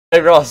Hey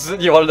Ross,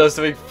 you want to know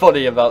something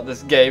funny about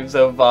this game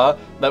so far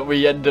that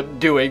we ended up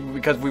doing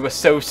because we were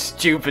so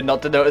stupid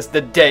not to notice the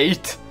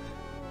date?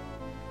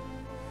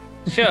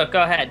 Sure,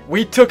 go ahead.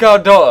 We took our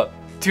daughter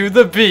to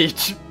the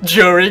beach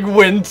during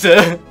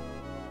winter.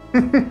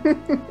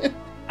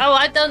 Oh,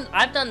 I've done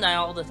that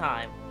all the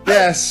time.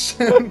 Yes,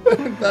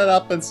 that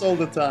happens all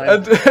the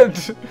time.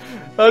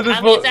 And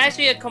I mean, it's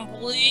actually a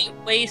complete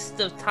waste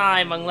of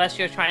time unless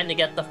you're trying to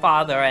get the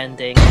father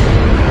ending.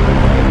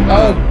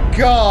 Oh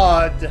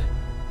God!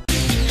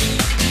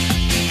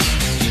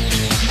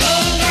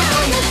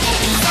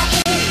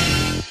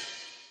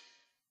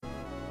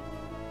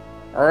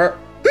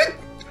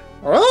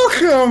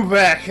 Welcome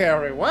back,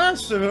 everyone,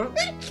 to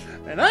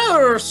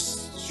another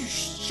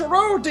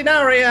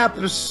extraordinary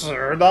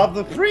episode of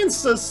The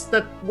Princess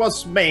that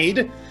was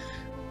made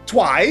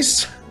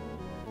twice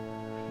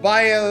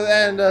by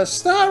and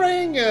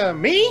starring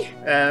me.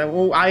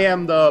 I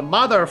am the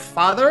mother,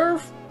 father,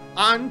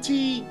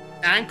 auntie,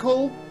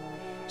 uncle,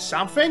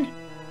 something,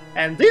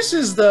 and this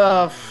is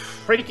the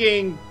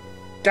freaking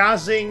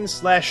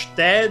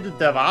Gazing/dead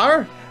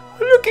Devar.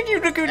 Look at you,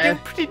 look at your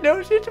pretty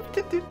nose.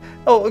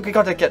 Oh, we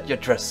gotta get your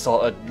dress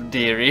sorted,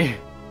 dearie.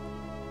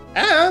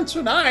 And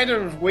tonight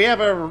we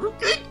have a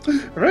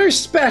very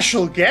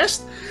special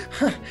guest.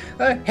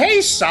 Hey,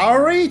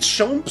 Soury,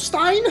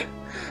 Chumpstain.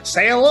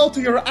 Say hello to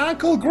your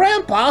Uncle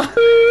Grandpa.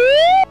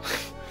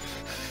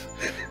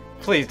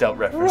 Please don't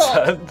reference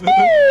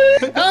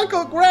that.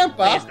 Uncle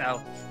Grandpa. Please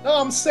no. No,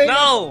 I'm saying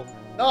No.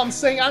 No, I'm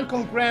saying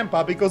Uncle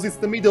Grandpa because it's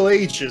the Middle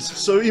Ages.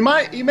 So he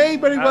may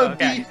very well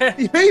okay.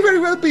 be. He may very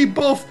well be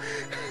both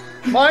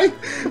my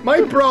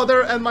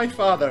brother and my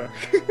father.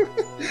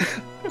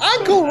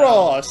 Uncle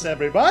Ross,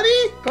 everybody!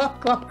 Clap,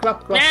 clap,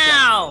 clap, clap.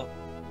 Now.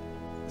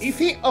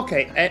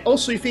 Okay, and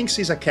also he thinks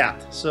he's a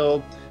cat,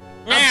 so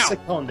Now. I'm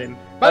seconding.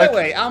 By the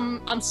way,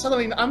 I'm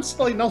suddenly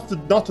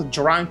not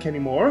drunk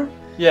anymore.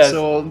 Yes.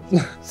 So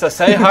So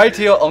say hi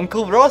to your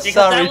Uncle Ross, Because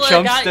sorry, that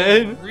would've got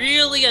Chumpstain.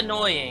 really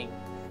annoying.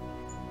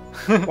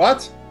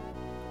 what?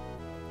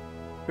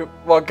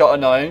 What got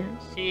annoying?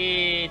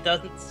 She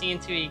doesn't seem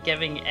to be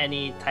giving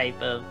any type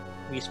of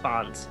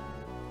response.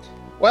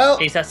 Well,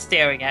 She's just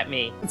staring at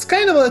me. it's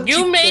kind of a.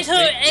 You made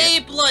her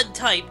thing. A blood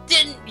type,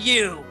 didn't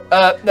you?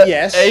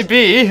 Yes.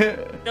 AB.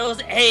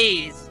 Those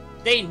A's,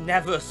 they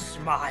never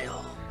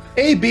smile.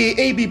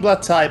 AB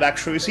blood type,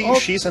 actually. See, Oh.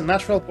 she's a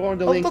natural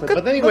born Oh, delinquent.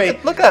 But anyway,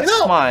 look at you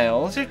know,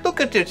 smile.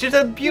 Look at it. She's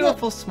a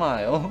beautiful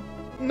smile.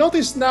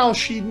 notice now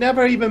she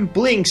never even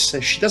blinks.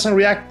 She doesn't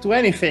react to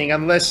anything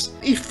unless.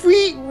 If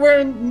we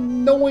were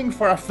knowing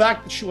for a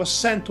fact that she was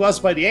sent to us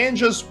by the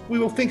angels, we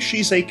will think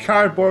she's a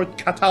cardboard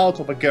cutout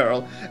of a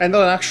girl and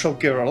not an actual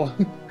girl.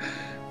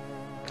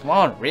 Come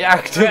on,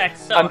 react. Correct,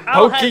 so I'm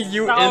how poking has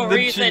you in the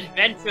Soury's cheek.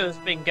 adventures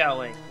been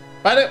going?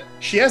 But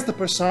she has the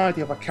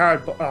personality of a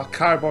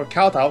cardboard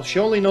cutout. She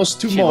only knows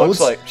two She modes.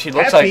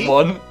 looks like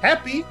one.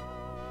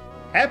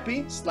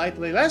 Happy,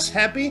 slightly less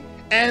happy,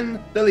 and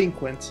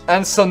delinquent.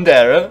 And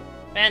Sundara.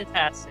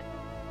 Fantastic.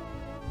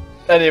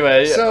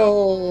 Anyway.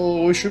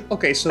 So we should we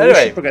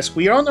Anyway. should progress.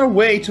 We are on our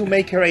way to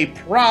make her a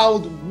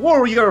proud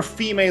warrior,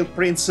 female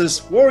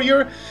princess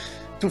warrior,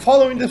 to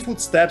follow in the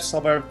footsteps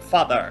of her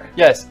father.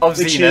 Yes, of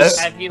Which Xena. is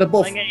Have you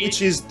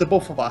which is the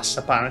both of us.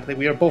 Apparently,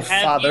 we are both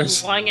Have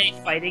fathers. you won a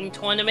fighting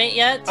tournament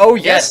yet? Oh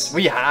yes, Yes.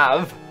 we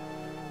have.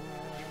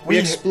 We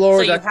So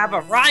explored. you have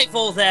a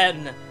rival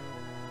then?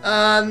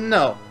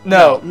 No.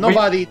 No,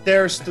 Nobody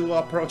dares to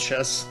approach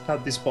us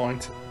at this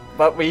point.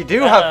 But we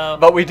do Uh-oh.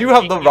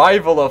 have the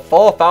rival of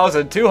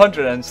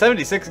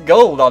 4,276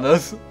 gold on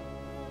us.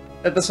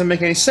 That doesn't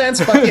make any sense,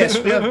 but yes,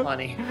 we have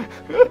money.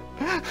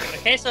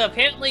 Okay, so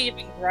apparently you've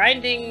been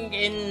grinding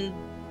in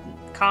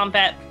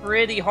combat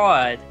pretty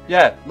hard.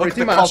 Yeah, look at Pretty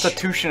the much.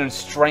 constitution and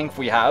strength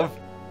we have.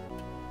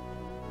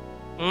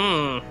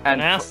 And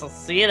And I also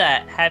see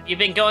that. Have you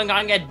been going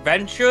on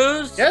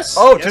adventures? Yes.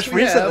 Oh, yes, just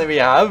we recently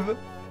have. we have.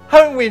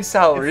 Haven't we in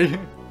Soury?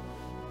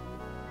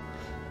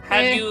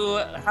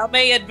 How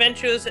many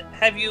adventures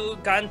have you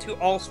gone to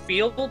all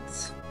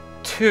fields?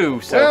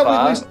 2 so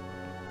Well,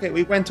 far.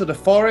 we went to the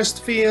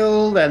forest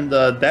field and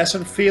the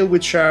desert field,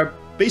 which are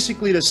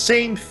basically the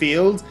same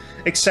field,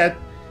 except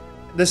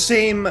the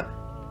same,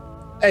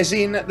 as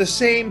in the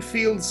same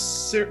field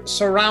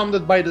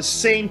surrounded by the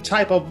same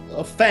type of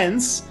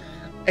fence,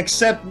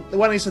 except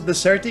one is a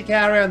desertic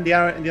area and the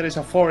other is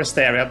a forest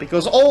area,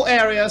 because all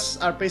areas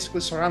are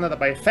basically surrounded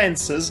by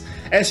fences,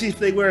 as if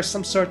they were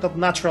some sort of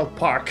natural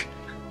park.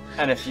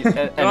 And if you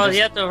Well, just-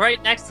 yeah, they're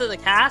right next to the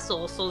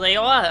castle, so they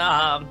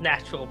are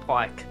natural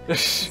park.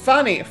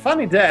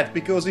 Funny that,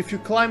 because if you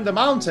climb the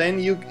mountain,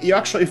 you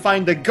actually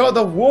find the god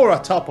of war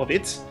atop of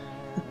it.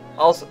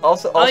 also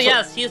Oh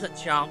yes, he's a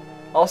chump.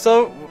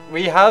 Also,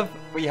 we have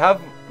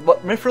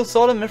what mithril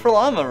sword and mithril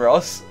armor,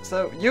 Ross.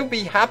 So you'll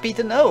be happy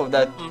to know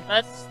that.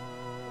 That's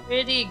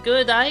pretty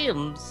good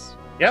items.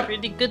 Yep.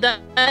 Pretty good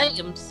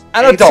items. And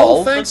And a it's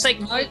all doll. thanks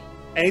Looks like to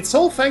and it's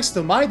all thanks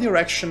to my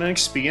direction and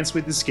experience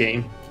with this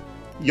game.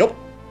 Yup.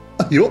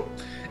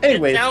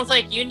 Anyway, it sounds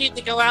like you need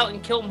to go out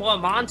and kill more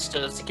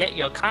monsters to get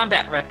your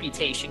combat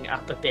reputation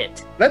up a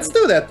bit. let's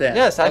do that then.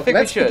 Yes, I think we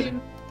Let's should.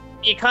 begin.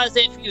 Because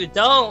if you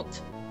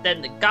don't,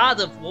 then the God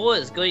of War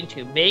is going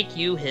to make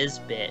you his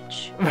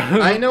bitch.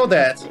 I know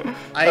that.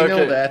 I know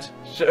Okay. that.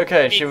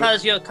 Okay, should we...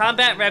 Because your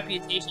combat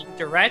reputation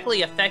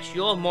directly affects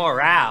your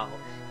morale.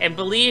 And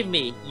believe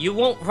me, you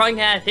won't run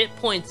out of hit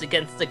points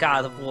against the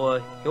God of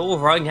War. You'll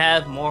run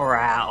out of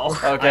morale.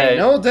 Okay. I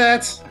know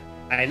that.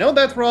 I know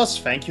that, Ross.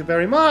 Thank you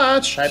very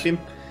much.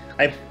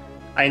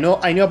 I know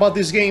about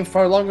this game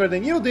far longer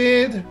than you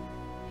did.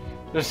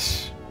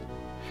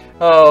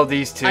 Oh,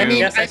 these two. I mean,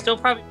 Yes, I still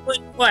probably put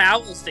more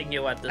hours than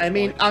you at this I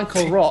mean point.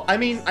 Uncle Ross. I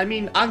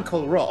mean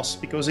Uncle Ross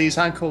because he's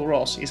Uncle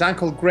Ross. He's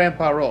Uncle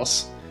Grandpa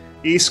Ross.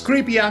 He's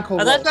creepy Uncle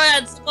Oh, Ross. that's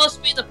right, it's supposed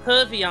to be the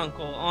pervy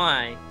uncle,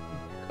 alright.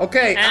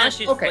 Okay,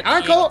 She's okay, 14,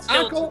 Uncle, still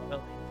Uncle, too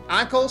early.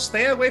 Uncle,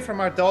 stay away from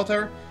our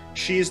daughter.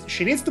 She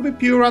needs to be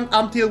pure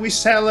until we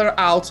sell her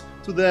out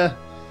to the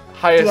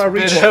highest to a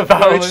rich, bidder of to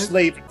a rich ours.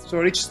 slave, to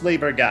a rich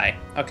slaver guy.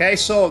 Okay,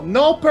 so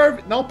no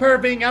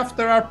perving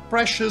after our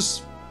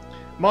precious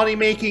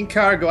money-making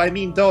cargo. I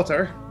mean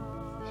daughter.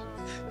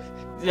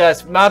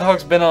 Yes,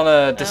 Madhog's been on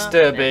a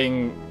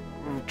disturbing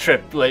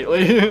trip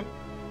lately.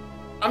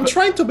 I'm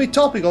trying to be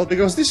topical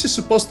because this is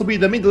supposed to be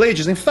the Middle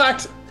Ages. In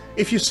fact,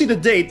 if you see the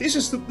date, this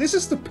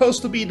is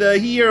supposed to be the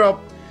year of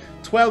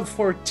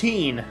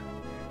 1214.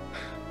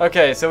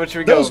 Okay, so what should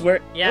we go? Those were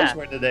Yeah.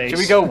 the days. Should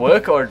we go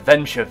work or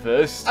adventure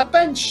first?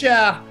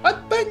 Adventure!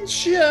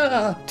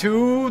 Adventure!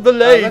 To the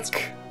let's-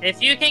 lake. If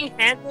you can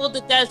handle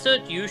the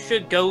desert, you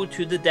should go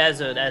to the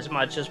desert as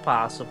much as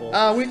possible.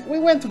 We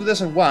went to the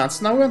desert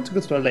once. Now we want to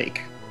go to the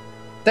lake.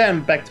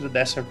 Then back to the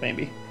desert,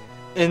 maybe.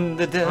 In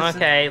the desert.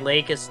 Okay,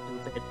 lake is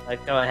stupid,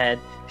 but go ahead.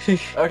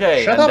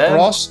 Okay. Shut and up, then,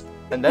 Ross.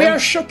 And We then are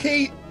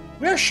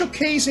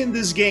showcasing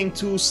this game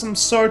to some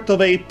sort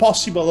of a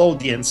possible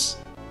audience.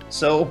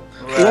 So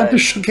we want to Right.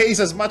 showcase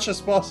as much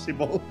as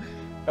possible.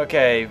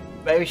 Okay,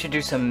 maybe we should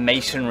do some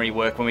masonry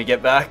work when we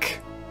get back.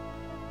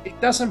 It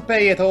doesn't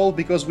pay at all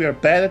because we are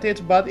bad at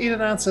it, but it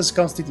enhances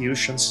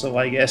constitution, so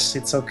I guess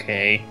it's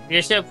okay.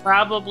 You should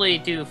probably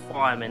do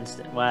farm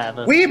instead,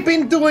 whatever. We've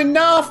been doing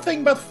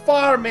nothing but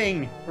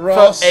farming,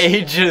 Ross. For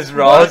ages,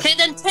 Ross. Okay,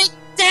 then take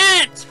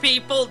dance,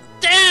 people!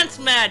 Dance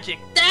magic!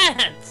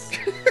 Dance!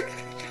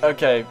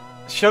 Okay,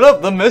 shut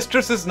up. The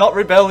mistress is not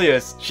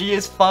rebellious. She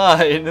is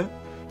fine.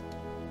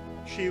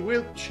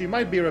 She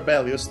might be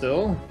rebellious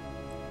though.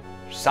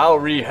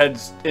 Soury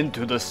heads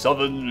into the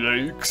southern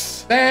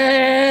lakes.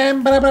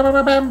 Bam, ba, ba,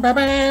 ba, bam, ba,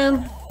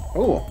 bam.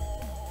 Oh.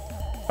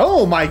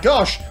 Oh my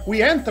gosh,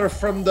 we enter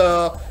from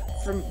the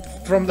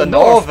The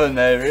north. northern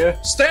area.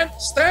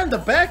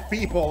 Stand back,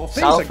 people.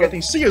 Things South are of-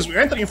 getting serious. We're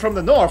entering from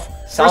the north.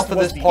 South First of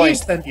was this the point.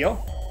 east, then the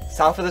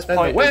South of this then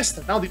point. the west,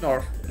 and now the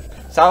north.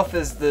 South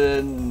is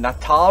the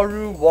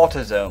Nataru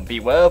water zone.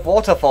 Beware of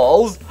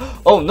waterfalls.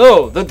 Oh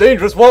no, the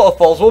dangerous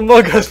waterfalls will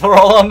mug us for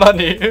all our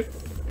money.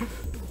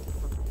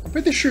 I'm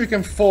pretty sure you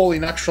can fall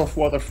in actual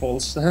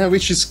waterfalls,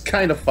 which is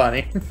kind of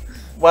funny.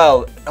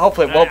 Well,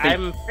 hopefully it won't be.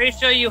 I'm pretty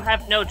sure you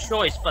have no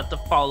choice but to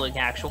follow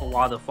actual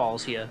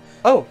waterfalls here.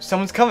 Oh,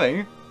 someone's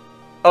coming.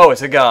 Oh,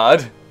 it's a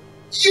guard.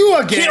 You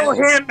again! Kill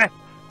him!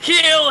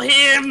 Kill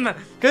him!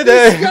 Good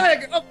This day.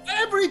 guy,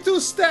 every 2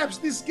 steps,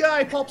 this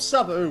guy pops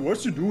up. Hey,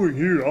 what's he doing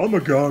here? I'm a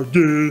guard.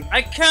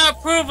 I can't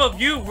approve of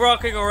you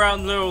rocking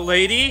around, little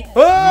lady.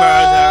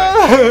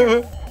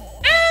 Ah!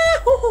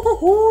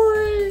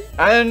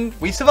 And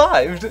we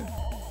survived.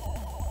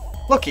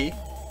 Lucky.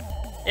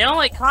 It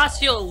only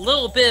costs you a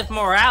little bit of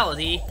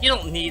morality. You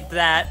don't need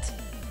that.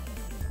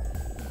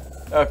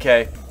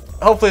 Okay.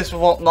 Hopefully this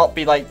will not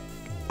be like.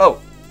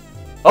 Oh.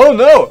 Oh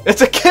no!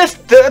 It's a kid.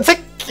 It's a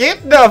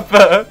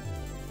kidnapper.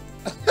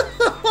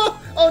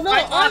 Oh no!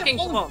 Try talking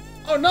to him.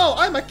 Oh no!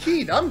 I'm a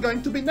kid. I'm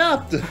going to be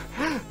nabbed.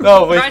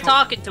 No, wait. Try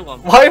talking to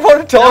him. Why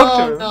want to talk to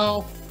No, him?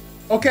 no.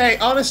 Okay,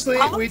 honestly,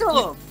 Talk we to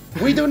him.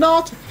 we do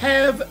not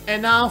have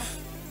enough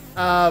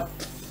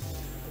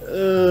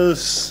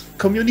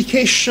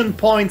communication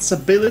points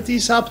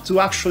abilities up to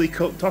actually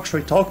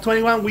talk to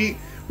anyone.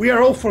 We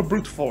are all for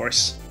brute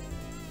force.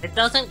 It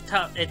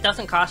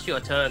doesn't cost you a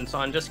turn, so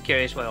I'm just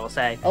curious what it'll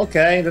say.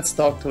 Okay, let's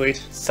talk to it.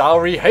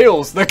 Soury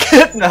hails the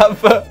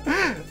kidnapper.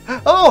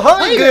 Oh,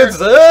 hi, Hi good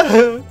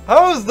sir.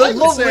 How's the Hi, good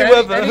lovely sir.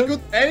 weather?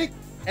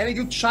 Any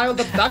good child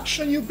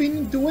abduction you've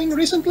been doing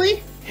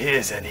recently?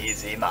 Here's an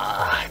easy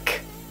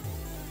mark.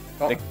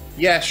 Oh,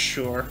 yeah,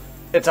 sure.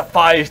 It's a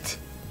fight.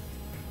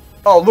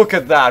 Oh, look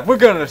at that. We're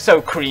gonna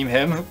so cream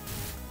him.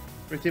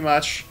 Pretty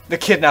much. The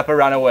kidnapper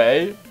ran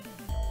away.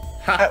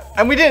 Ha.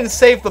 And we didn't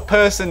save the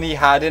person he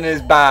had in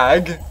his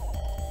bag.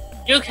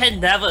 You can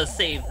never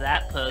save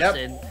that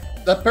person.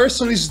 That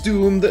person is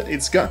doomed.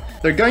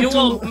 They're going You to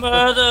will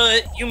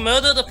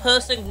murder the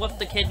person with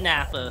the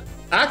kidnapper.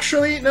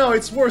 Actually, no,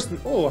 it's worse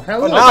than. Oh,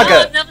 hello. Oh, Oh,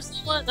 Naga. I've never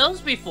seen one of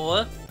those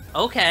before.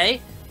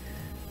 Okay,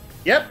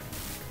 Yep.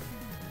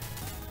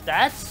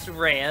 that's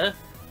rare.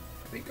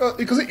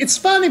 Because it's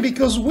funny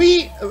because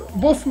we,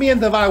 both me and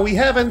Devar, we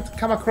haven't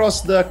come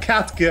across the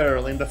cat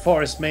girl in the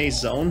forest maze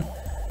zone.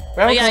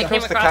 We haven't yeah, I come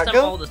came across the across cat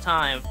them all girl? the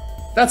time.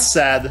 That's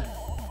sad.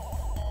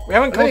 We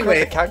haven't come across Anyway.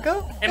 the cat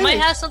girl? It might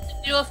have something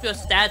to do with your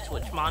stats,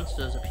 which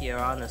monsters appear,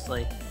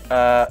 honestly.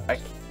 But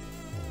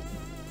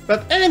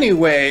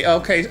anyway,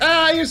 okay.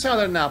 You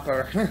sound a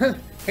napper.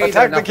 Hey Attack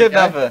there, the napper guy.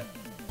 kidnapper!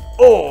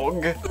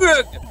 Org!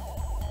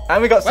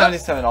 And we got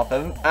 77 off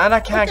him, and I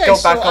can't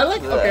go back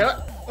up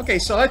there. Okay,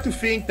 so I like to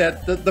think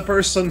that the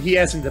person he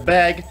has in the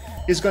bag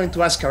is going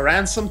to ask a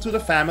ransom to the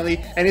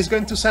family, and he's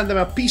going to send them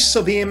a piece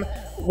of him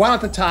one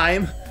at a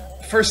time.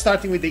 First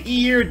starting with the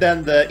ear,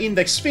 then the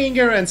index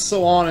finger, and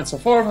so on and so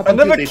forth, up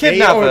until the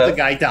day or the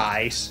guy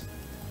dies.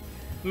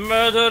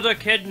 Murder the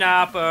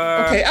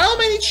kidnapper! Okay, how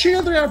many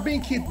children are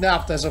being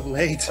kidnapped as of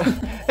late?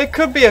 It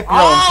could be a grown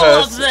All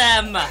person. of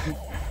them!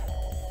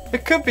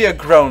 It could be a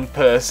grown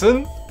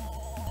person.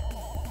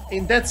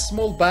 In that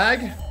small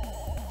bag?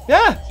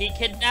 Yeah. He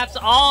kidnaps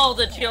all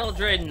the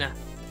children!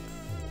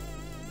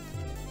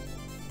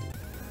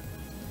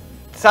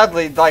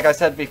 Sadly, like I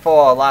said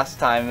before last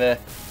time,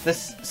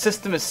 this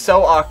system is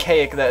so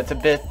archaic that it's a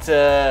bit,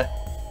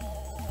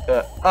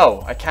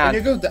 oh, I can't.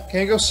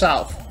 Can you go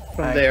south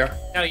from there?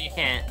 No, you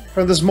can't.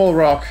 From the small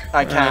rock.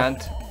 I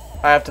can't.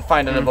 I have to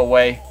find another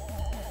way.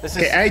 This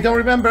is... Okay, I don't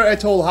remember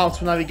at all how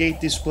to navigate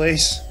this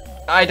place.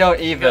 I don't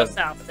Go either.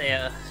 south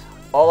there.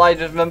 All I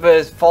just remember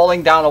is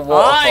falling down a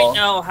waterfall. I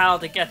know how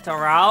to get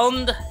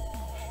around.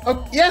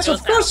 Oh, yes, Go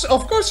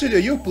of course you do.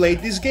 You played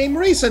this game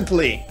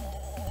recently.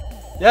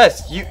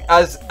 Yes, you,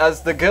 as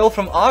the girl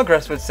from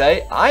Argress would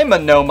say, I'ma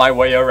know my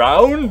way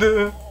around.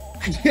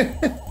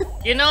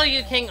 You know,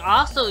 you can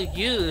also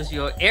use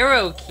your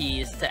arrow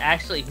keys to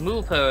actually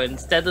move her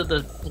instead of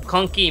the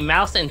clunky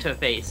mouse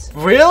interface.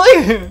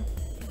 Really?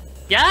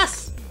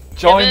 Yes!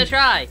 Join, Give it a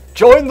try.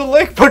 Join the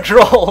Lake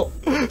Patrol.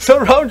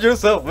 Surround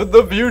yourself with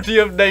the beauty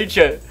of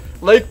nature.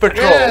 Lake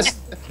Patrol. Yes,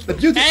 the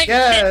beauty. And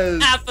Yes,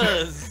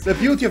 kidnappers! the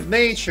beauty of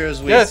natures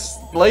with Yes,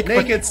 Lake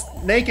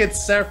naked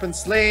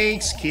serpents,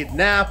 lakes,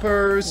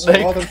 kidnappers,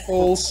 Lake-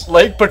 waterfalls.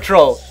 Lake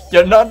Patrol.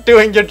 You're not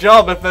doing your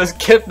job if there's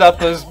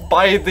kidnappers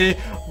by the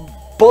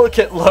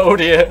bucket load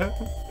here.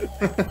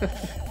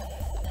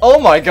 Oh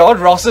my god,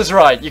 Ross is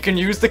right. You can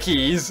use the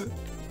keys.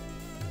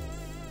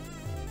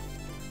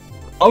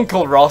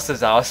 Uncle Ross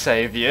is our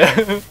savior.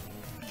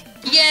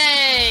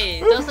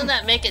 Yay! Doesn't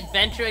that make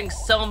adventuring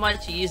so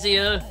much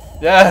easier?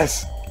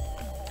 Yes.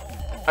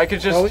 I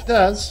could Well, just... it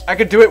does. I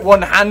could do it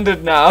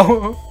one-handed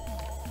now.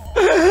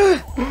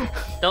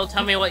 Don't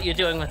tell me what you're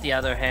doing with the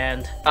other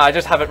hand. I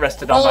just have it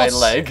rested on my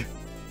Ross. leg.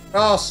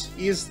 Ross,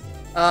 his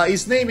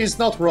name is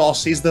not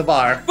Ross, he's the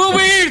bar.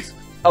 Boobies!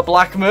 A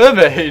black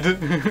mermaid.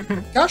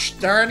 Gosh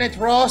darn it,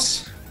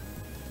 Ross!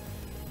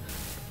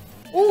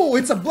 Oh,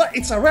 it's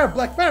a rare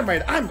black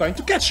mermaid. I'm going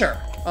to catch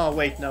her. Oh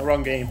wait, no,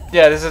 wrong game.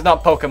 Yeah, this is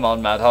not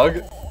Pokemon,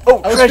 Madhog.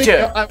 Oh,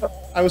 treasure!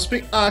 I was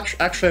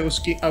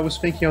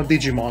thinking of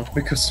Digimon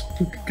because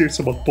who cares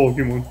about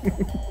Pokemon?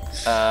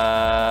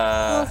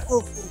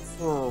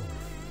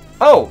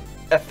 Oh,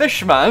 a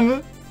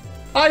fishman.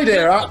 Hi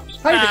there,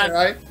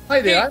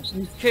 hi there.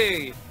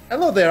 Okay.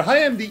 Hello there. I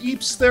am the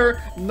hipster,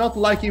 not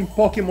liking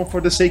Pokemon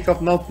for the sake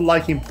of not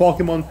liking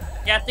Pokemon.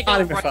 You have to go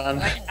Anime right fan.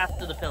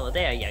 after the pillar.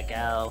 There you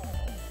go.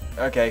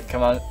 Okay,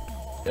 come on.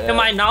 To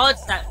my knowledge,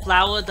 that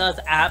flower does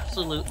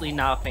absolutely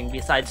nothing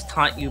besides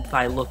taunt you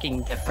by looking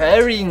different.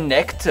 Fairy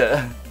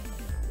nectar.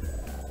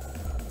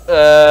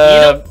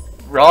 know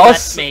Ross?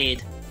 That's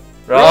made.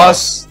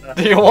 Ross,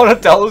 do you want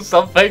to tell us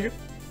something? You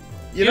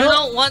You know?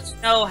 don't want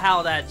to know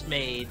how that's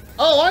made.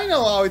 Oh, I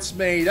know how it's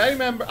made. I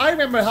remember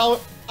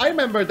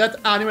that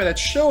anime that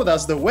showed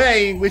us the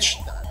way in which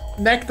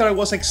nectar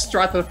was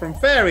extracted from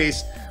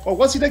fairies. What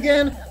was it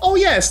again? Oh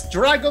yes,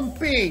 Dragon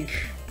Pink.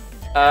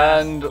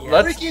 And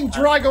let's Freaking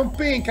Dragon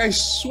Pink, I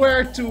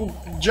swear to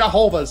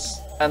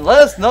Jehovah's. and let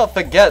us not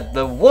forget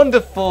the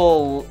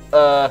wonderful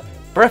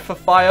Breath of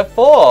Fire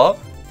 4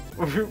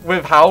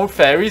 with how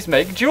fairies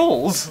make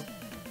jewels.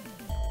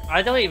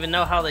 I don't even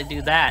know how they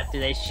do that. Do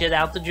they shit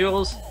out the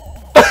jewels?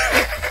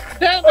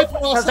 Damn it,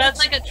 Ross! Because that's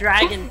like a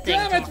dragon thing.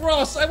 Damn it,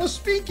 Ross! I was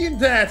speaking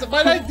that,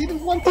 but I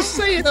didn't want to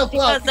say it out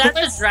loud. Because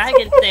that's a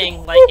dragon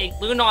thing. Like,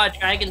 Lunar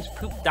dragons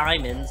poop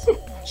diamonds.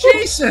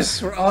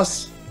 Jesus,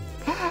 Ross!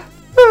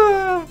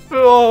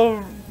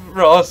 Oh,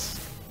 Ross.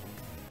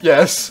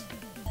 Yes.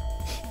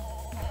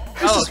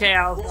 Oh, okay,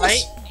 I was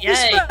right.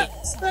 Yay!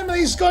 This family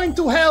is going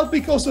to hell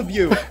because of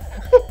you.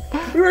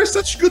 We were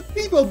such good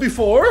people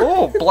before.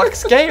 Oh, black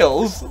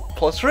scales.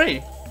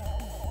 +3.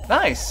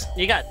 Nice.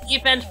 You got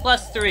defense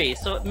 +3,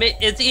 so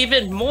it's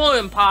even more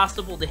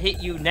impossible to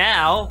hit you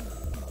now.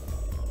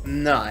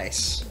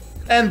 Nice.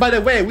 And by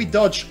the way, we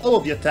dodged all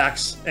of the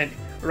attacks and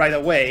right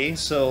away,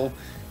 so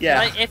yeah,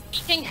 Like, if you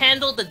can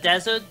handle the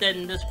desert,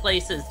 then this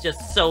place is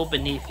just so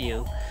beneath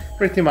you.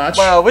 pretty much.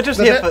 Well, we're just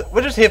The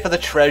here for the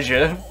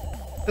treasure.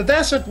 The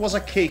desert was a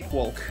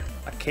cakewalk.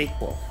 A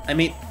cakewalk. I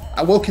mean,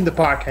 a walk in the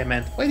park. I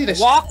meant. Why did I?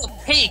 Walk of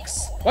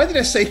cakes! Why did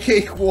I say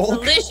cakewalk?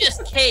 Delicious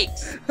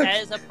cakes!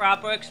 That is a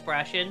proper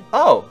expression.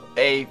 Oh,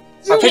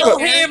 Kill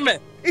him!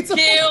 It's a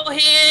Kill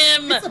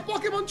him! It's a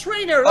Pokemon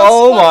trainer.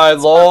 Oh Let's my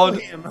let's lord.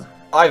 battle him.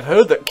 I've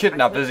heard that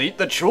kidnappers eat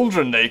the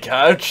children they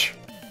catch.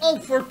 Oh,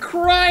 for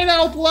crying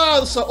out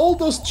loud! So all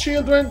those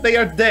children, they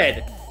are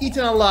dead,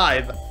 eaten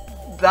alive.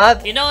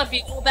 That... You know, if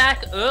you go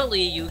back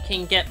early, you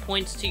can get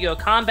points to your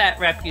combat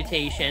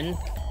reputation.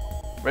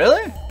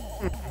 Really?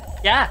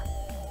 Yeah.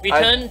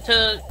 Return.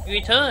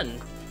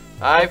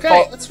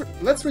 Okay,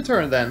 let's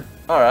return then.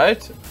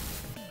 Alright.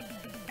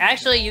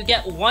 Actually, you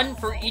get 1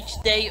 for each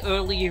day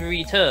early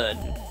return.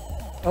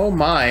 Oh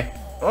my.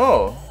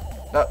 Oh.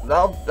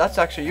 That's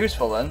actually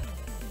useful then.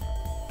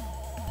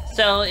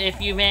 So if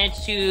you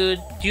manage to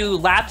do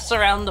laps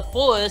around the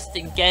forest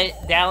and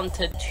get down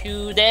to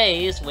 2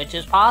 days, which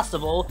is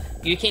possible,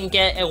 you can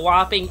get a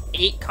whopping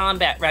 8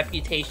 combat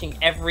reputation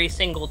every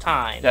single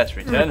time. Let's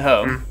return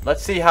home.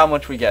 Let's see how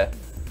much we get.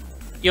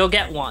 You'll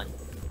get 1.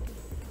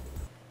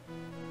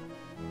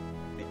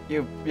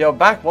 You're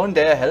back 1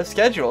 day ahead of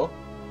schedule.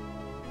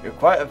 You're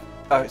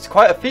it's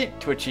quite a feat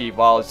to achieve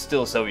while it's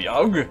still so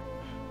young.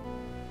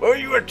 Were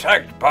you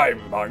attacked by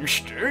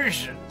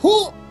monsters?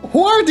 Who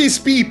are these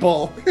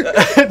people?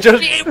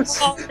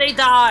 They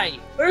die.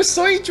 They're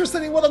so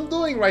interested in what I'm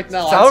doing right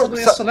now. I'm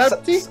suddenly a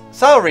celebrity.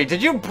 Soury,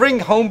 did you bring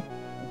home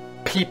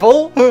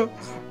people?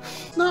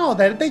 No,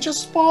 they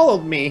just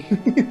followed me.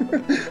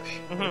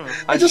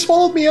 They just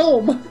followed me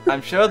home.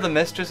 I'm sure the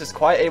mistress is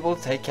quite able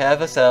to take care of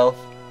herself.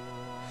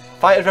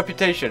 Fighter's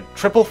reputation,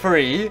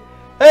 333.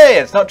 Hey,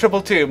 it's not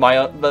 222,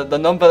 the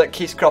number that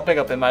keeps cropping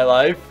up in my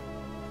life.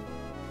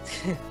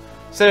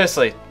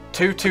 Seriously,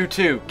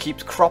 222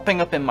 keeps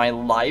cropping up in my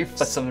life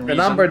for some reason.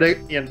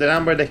 The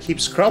number that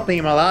keeps cropping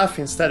in my life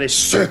instead is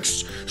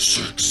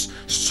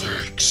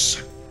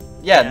 666.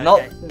 Yeah,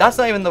 that's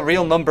not even the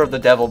real number of the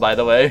devil, by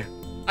the way.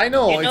 I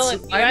know,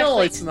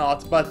 it's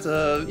not, but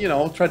you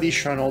know,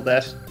 tradition and all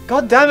that.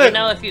 God damn it! You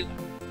know, if you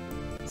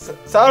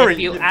Sorry.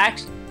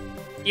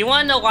 You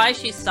wanna know why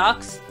she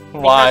sucks?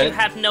 Why? Because you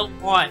have no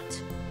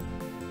art.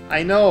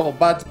 I know,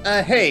 but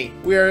hey,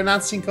 we are a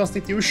Nazi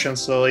constitution,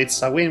 so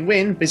it's a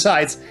win-win.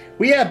 Besides,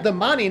 we have the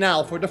money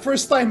now. For the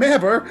first time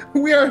ever,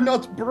 we are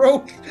not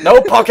broke.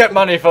 No pocket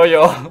money for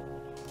you.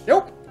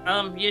 Nope.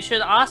 You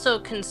should also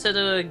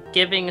consider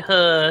giving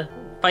her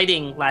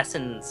fighting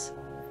lessons.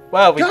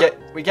 Well, we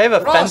gave her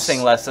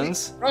fencing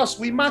lessons. Ross,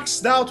 we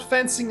maxed out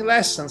fencing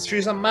lessons.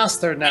 She's a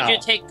master now. Did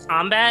you take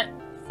combat?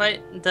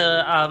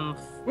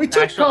 We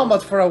took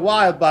combat for a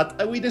while,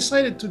 but we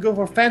decided to go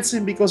for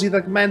fencing because it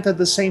augmented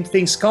the same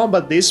things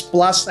combat is,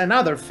 plus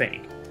another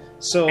thing.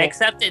 So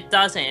except it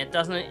doesn't. It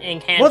doesn't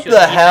enhance. What the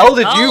hell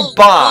did you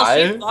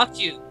buy? She fucked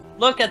you.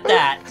 Look at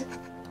that.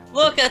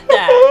 Look at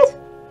that.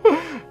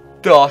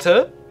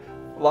 Daughter,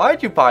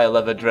 why'd you buy a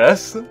leather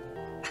dress?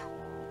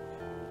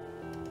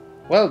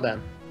 Well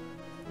then.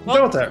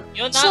 Well, daughter,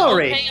 you're not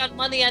sorry. okay on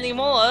money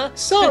anymore.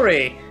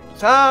 Sorry.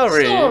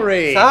 Sorry.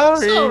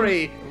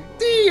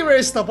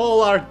 Dearest of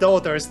all our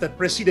daughters that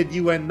preceded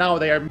you and now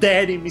they are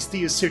dead in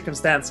mysterious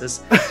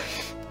circumstances.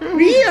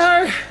 We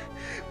love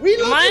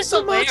you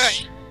so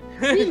much.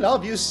 We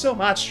love you so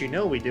much, you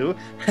know we do.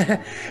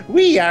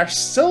 We are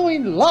so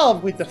in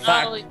love with the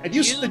fact that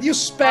you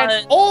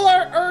spent all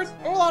our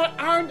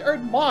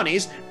unearned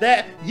monies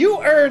that you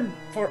earned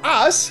for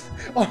us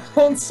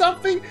on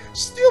something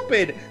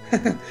stupid.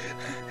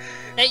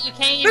 That you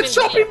can't even. The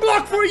chopping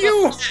block for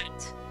you.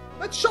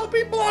 The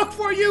chopping block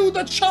for you!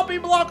 The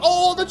chopping block!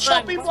 Oh, the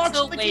chopping blocks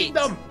of the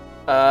kingdom!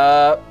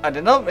 I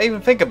did not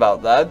even think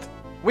about that.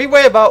 We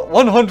weigh about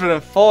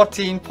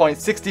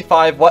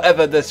 114.65,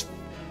 whatever this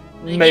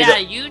made Yeah,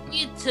 you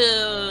need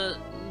to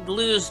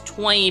lose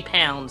 20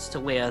 pounds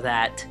to wear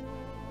that.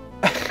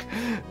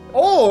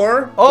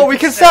 Or we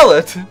can sell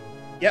it!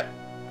 Yep.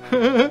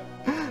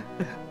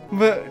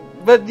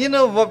 but you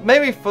know what,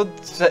 maybe for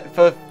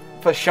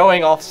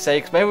showing off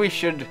sakes, maybe we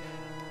should...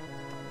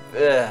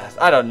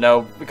 I don't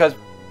know, because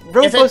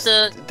robust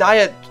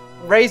diet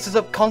raises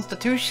up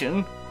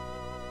constitution.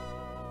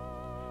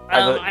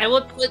 I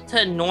would put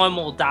to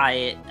normal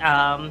diet.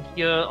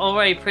 You're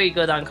already pretty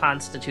good on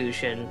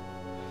constitution.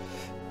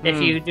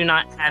 If you do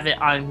not have it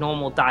on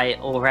normal diet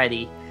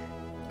already.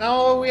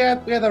 No, we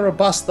had a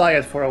robust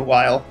diet for a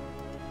while.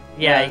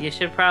 Yeah, you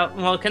should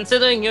probably... Well,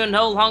 considering you're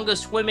no longer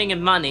swimming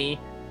in money...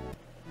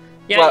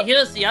 Yeah,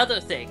 here's the other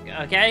thing,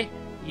 okay?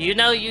 You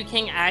know you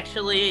can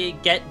actually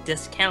get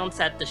discounts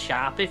at the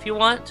shop if you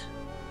want?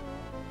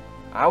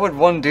 I would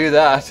want to do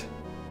that.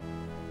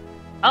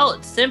 Oh,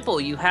 it's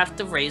simple. You have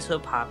to raise her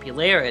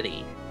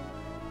popularity.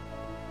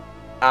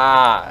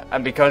 Ah,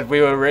 and because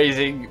we were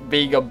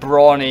being a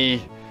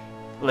brawny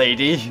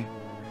lady.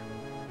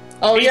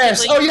 Oh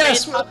yes, Basically, we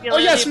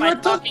were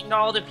talking to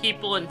all the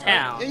people in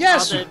town. We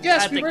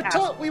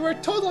were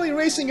totally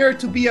raising her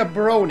to be a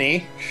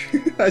brony,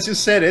 as you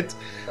said it.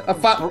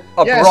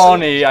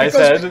 Brawny, I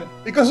said.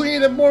 Because we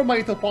needed more My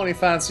Little Pony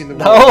fans in the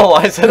world. No,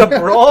 I said a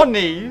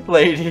brawny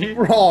lady.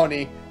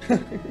 Brawny.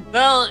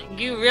 Well,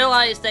 you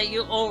realize that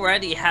you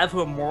already have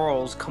her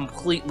morals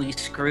completely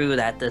screwed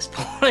at this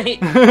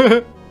point.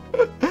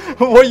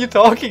 What are you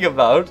talking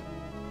about?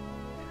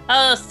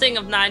 A thing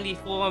of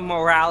 94,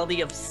 morality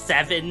of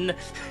 7.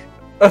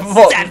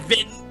 7!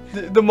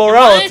 The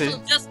morality.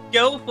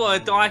 go for a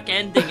dark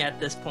ending at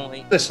this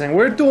point. Listen,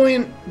 we're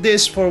doing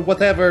this for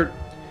whatever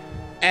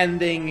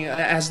ending,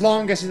 as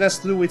long as it has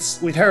to do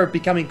with her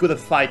becoming good at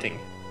fighting.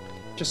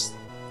 Just...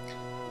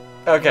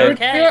 Okay.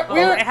 Okay,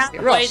 well, I have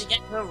to fight to get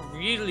her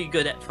really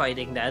good at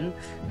fighting then.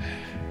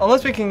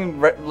 Unless we can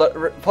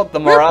put the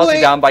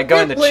morality down by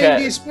going to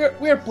church.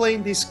 We're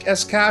playing this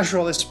as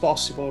casual as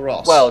possible,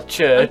 Ross. Well,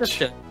 church.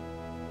 Understood.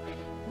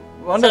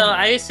 So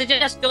I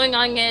suggest going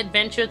on an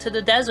adventure to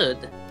the desert.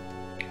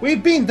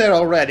 We've been there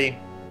already.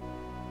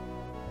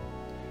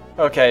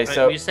 Okay,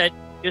 so you said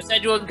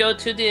you would go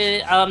to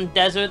the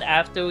desert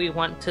after we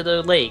went to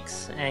the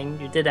lakes,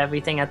 and you did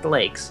everything at the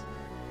lakes.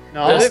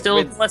 No, there's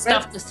still more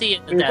stuff to see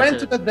in the desert. We went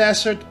to the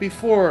desert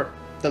before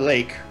the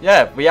lake.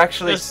 Yeah, we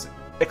actually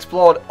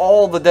explored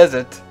all the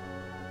desert.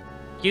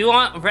 You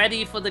aren't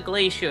ready for the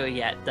glacier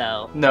yet,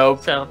 though. No,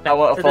 so I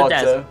would have thought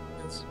desert. so.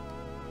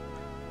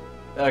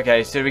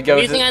 Okay, so we go.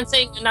 The reason I'm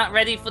saying you're not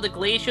ready for the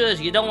glacier is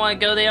you don't want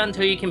to go there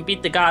until you can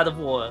beat the God of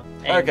War.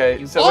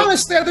 Okay, so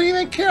honestly, I don't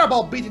even care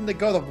about beating the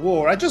God of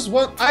War. I just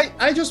want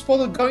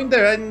to go in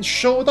there and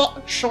show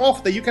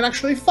off that you can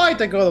actually fight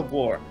the God of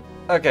War.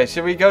 Okay,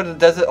 should we go to the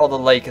desert or the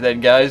lake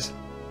then, guys?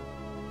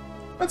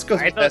 Let's go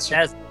to the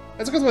desert.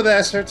 Let's go to the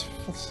desert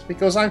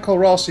because Uncle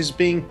Ross is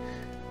being.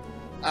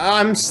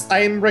 I'm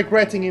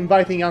regretting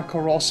inviting Uncle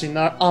Ross in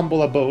our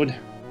humble abode.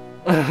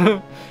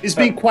 He's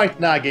been quite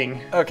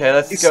nagging. Okay,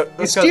 let's go.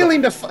 He's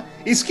killing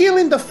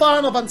the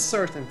fun of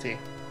uncertainty.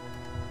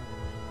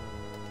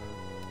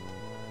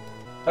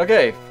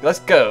 Okay, let's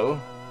go.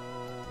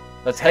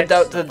 Let's head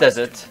out to the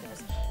desert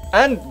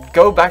and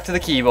go back to the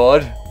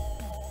keyboard.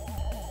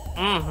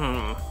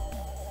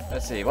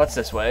 Let's see, what's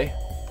this way?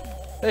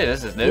 Hey,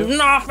 this is new.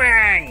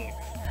 Nothing!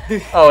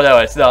 Oh no,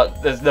 it's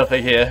not. There's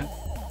nothing here.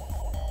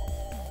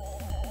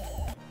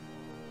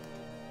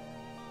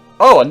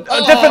 Oh, a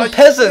different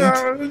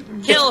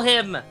peasant! Kill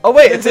him! Oh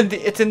wait,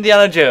 it's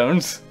Indiana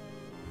Jones.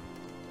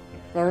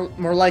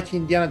 More like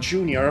Indiana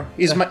Jr.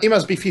 He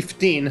must be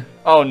 15.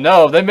 Oh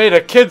no, they made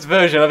a kid's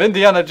version of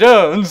Indiana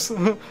Jones!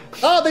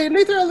 Oh, they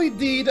literally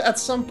did at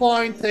some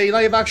point a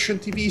live-action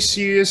TV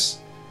series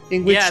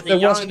in which there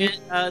was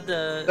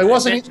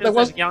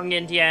young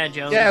Indiana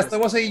Jones. Yes, there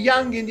was a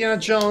young Indiana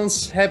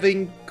Jones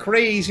having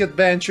crazy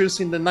adventures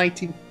in the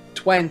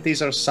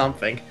 1920s or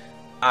something.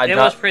 It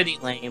was pretty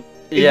lame.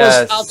 It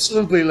was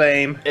absolutely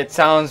lame. It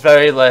sounds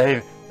very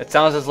lame. It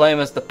sounds as lame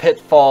as the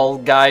Pitfall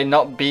guy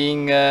not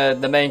being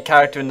the main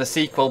character in the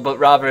sequel, but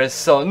rather his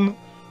son.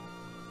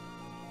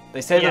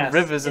 They say the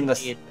rivers in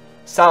the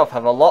south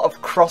have a lot of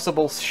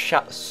crossable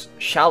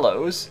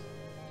shallows.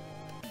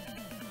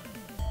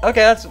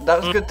 Okay,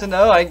 that was good to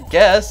know, I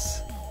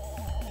guess.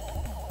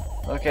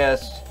 Okay,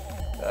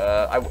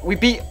 we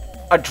beat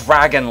a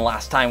dragon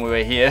last time we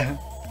were here.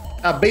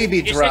 A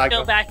baby dragon. You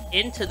should go back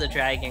into the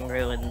dragon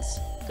ruins.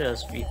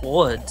 There's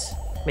rewards,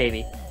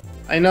 maybe.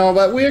 I know,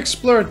 but we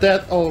explored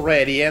that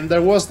already, and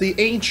there was the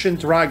ancient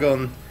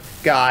dragon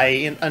guy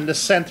in the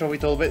center of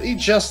it all, but he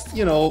just,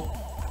 you know,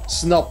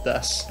 snubbed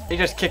us. He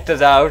just kicked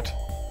us out.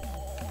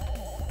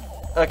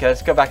 Okay,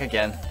 let's go back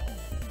again.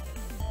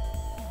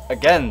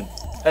 Again,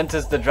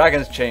 enters the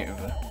dragon's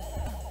chamber.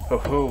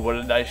 Oh, what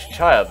a nice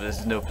child. This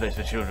is no place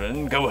for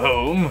children. Go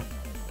home.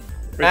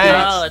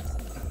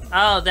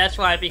 Oh, that's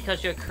why,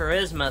 because your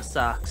charisma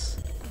sucks.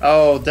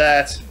 Oh,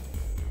 that.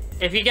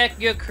 If you get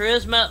your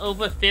charisma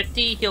over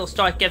 50, he'll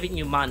start giving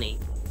you money.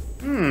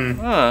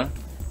 Huh.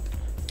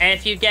 And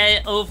if you get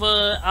it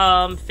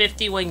over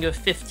 50 when you're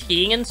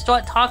 15 and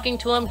start talking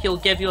to him, he'll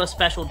give you a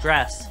special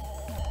dress.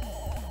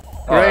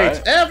 Great.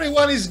 Right.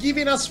 Everyone is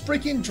giving us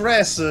freaking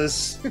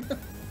dresses.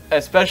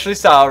 Especially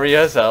Soury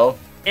herself.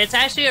 It's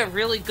actually a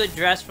really good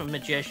dress for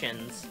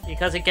magicians,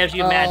 because it gives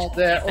you magical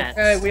defense.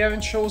 Okay, we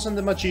haven't chosen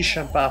the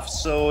magician path,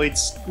 so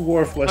it's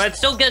worthless. But it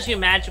still gives you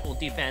magical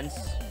defense,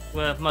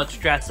 where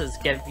most dresses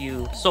give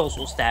you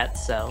social stats,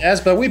 so...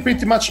 Yes, but we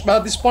pretty much,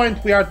 at this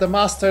point, we are the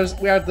masters,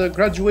 we are the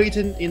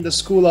graduating in the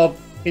school of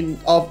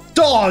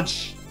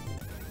dodge!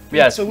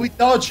 Yes. So we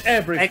dodge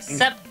everything.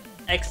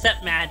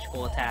 Except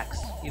magical attacks.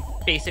 You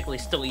basically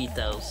still eat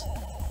those.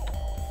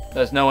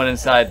 There's no one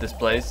inside this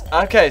place.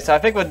 Okay, so I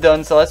think we're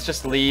done, so let's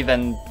just leave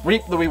and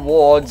reap the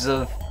rewards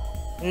of...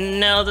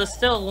 No, there's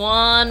still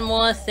one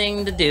more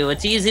thing to do.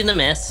 It's easy to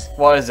miss.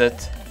 What is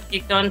it?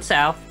 Keep going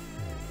south.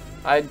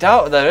 I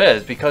doubt there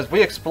is, because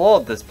we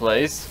explored this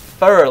place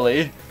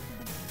thoroughly.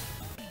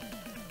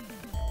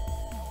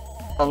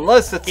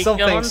 Unless it's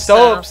something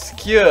so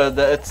obscure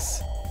that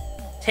it's...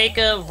 Take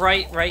a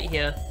right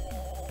here.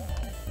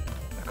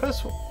 I could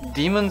have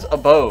Demon's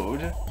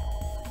Abode.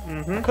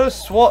 I could have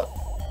sworn...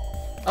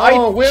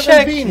 Oh, we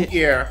haven't been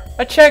here.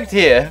 I checked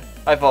here,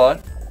 I thought.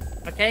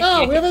 Okay.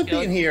 No, we haven't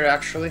been here,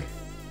 actually.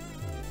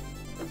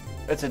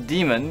 It's a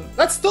demon.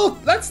 Let's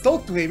talk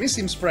to him, he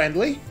seems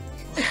friendly.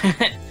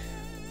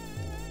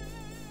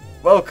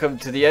 Welcome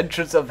to the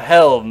entrance of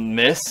hell,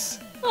 miss.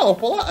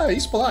 Oh,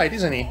 he's polite,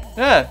 isn't he?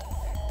 Yeah.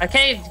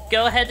 Okay,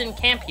 go ahead and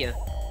camp here.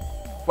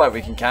 What,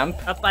 we can camp?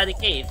 Up by the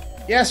cave.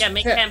 Yes. Yeah,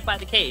 make camp by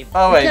the cave.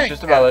 Oh wait,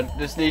 just a moment.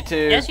 Just need to...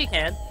 Yes, you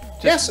can.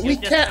 Yes, we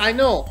can. I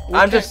know.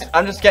 I'm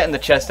just getting the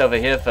chest over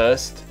here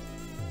first.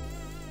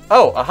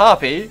 Oh, a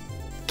harpy.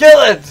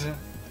 Kill it!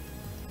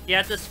 You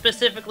have to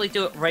specifically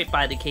do it right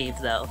by the cave,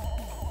 though.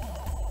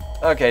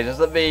 Okay, just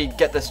let me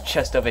get this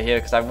chest over here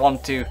because I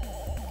want to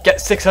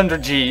get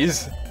 600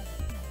 G's.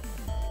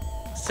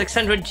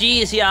 600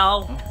 G's,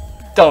 y'all.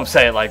 Don't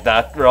say it like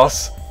that,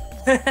 Ross.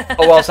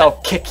 Or else I'll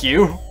kick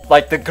you,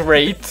 like the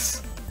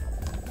greats.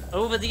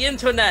 Over the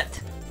internet.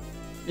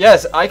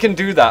 Yes, I can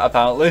do that,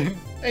 apparently.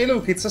 Hey,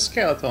 look, it's a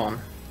skeleton.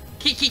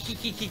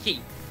 Key.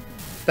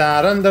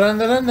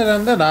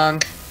 Da-dun-dun-dun-dun-dun-dun-dun.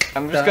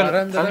 I'm just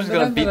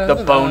gonna beat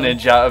the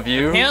bonage out of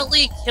you.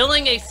 Apparently,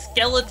 killing a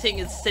skeleton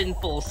is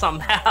sinful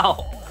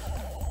somehow.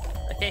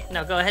 Okay,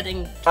 now go ahead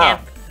and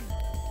camp.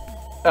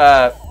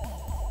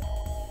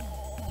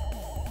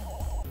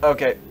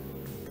 Okay.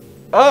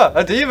 Ah,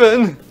 a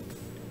demon!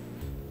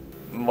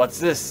 What's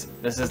this?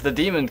 This is the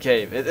demon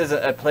cave. It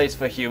isn't a place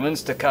for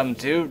humans to come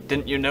to.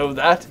 Didn't you know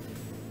that?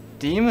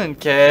 Demon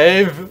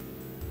cave!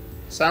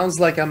 Sounds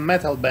like a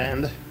metal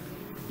band.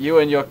 You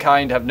and your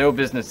kind have no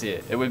business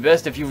here. It would be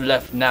best if you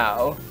left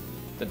now.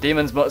 The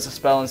demons mutters a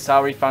spell and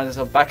Soury finds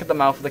herself back at the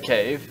mouth of the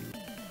cave.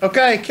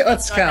 Okay,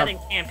 let's Go camp.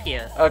 ahead and camp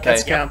here. Okay.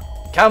 Let's camp.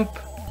 Camp!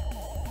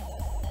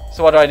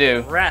 So what do I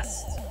do?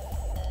 Rest.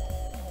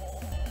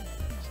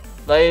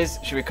 Blaze,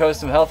 should we coast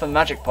some health and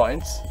magic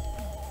points?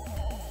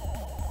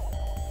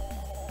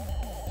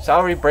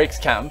 Soury breaks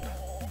camp.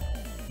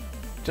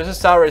 Just as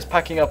Soury is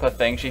packing up her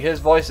thing, she hears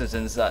voices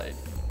inside.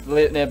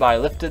 Nearby,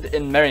 lifted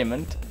in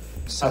merriment.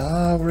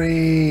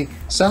 Soury,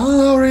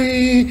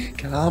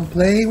 come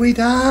play with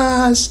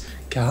us.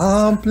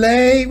 Come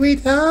play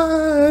with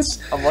us.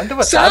 I wonder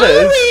what that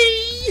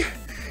is.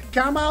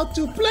 Come out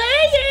to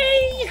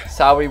play.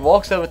 Soury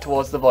walks over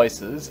towards the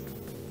voices.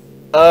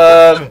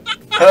 Hey,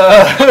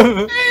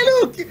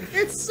 look,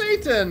 it's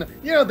Satan.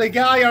 You know, the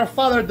guy our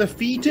father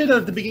defeated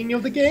at the beginning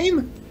of the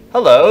game.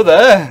 Hello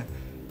there.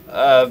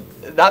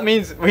 That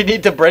means we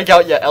need to break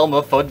out your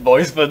Elmer Fudd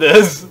voice for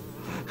this.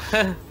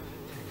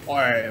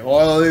 Wait,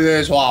 what did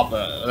this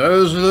happen?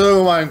 There's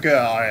no one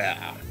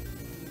yeah.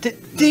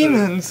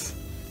 Demons!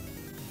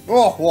 I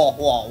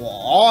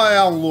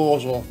am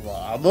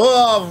Lucifer,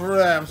 the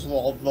friends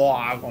of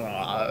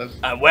darkness.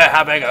 And we're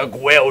having a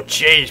grilled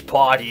cheese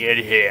party in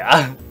here.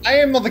 I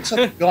am not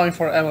exactly going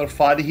for Elmer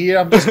Fudd here,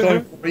 I'm just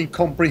going for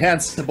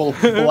incomprehensible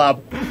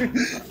blab.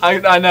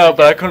 I know,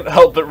 but I couldn't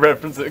help but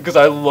reference it because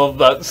I love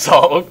that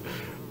song.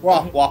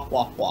 Wah.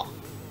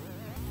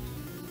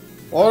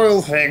 What do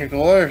you think,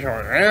 delicious?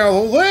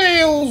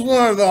 We'll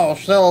serve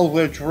ourselves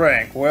with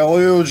drink. Will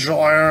you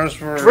join us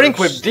for Drink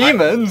with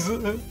demons?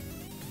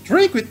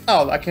 Drink with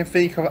I can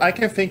think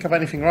of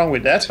anything wrong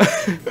with that.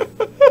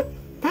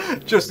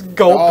 Just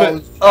gulp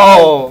it.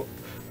 Oh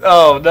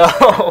no.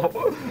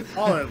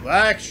 Oh,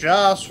 that's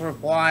just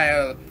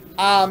required.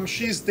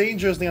 She's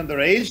dangerously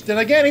underage. Then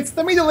again, it's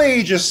the Middle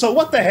Ages, so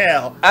what the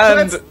hell?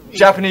 And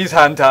Japanese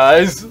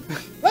hentais.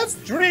 Let's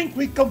drink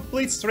with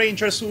complete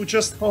strangers who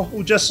just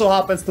so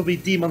happens to be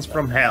demons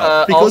from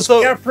hell. Because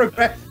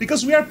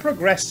we are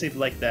progressive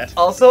like that.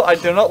 Also, I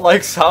do not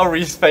like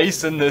Soury's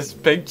face in this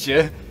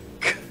picture.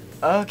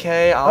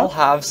 Okay, I'll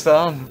have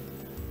some.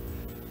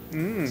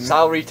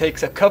 Soury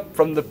takes a cup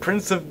from the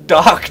Prince of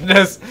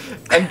Darkness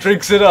and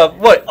drinks it up.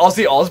 What,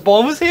 Ozzy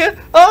Osbourne was here?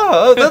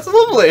 Oh, that's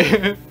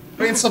lovely.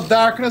 Prince of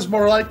Darkness,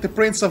 more like the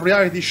Prince of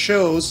reality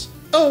shows.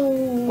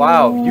 Oh.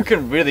 Wow, you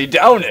can really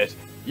down it.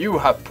 You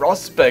have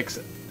prospects.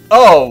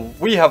 Oh,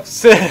 we have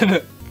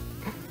sin.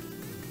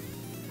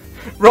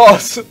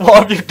 Ross,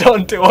 what have you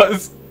done to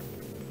us?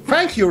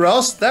 Thank you,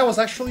 Ross. That was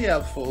actually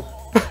helpful.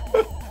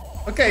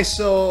 Okay,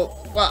 so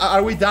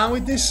are we done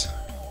with this?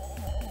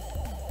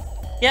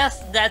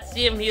 Yes, that's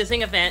the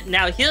amusing event.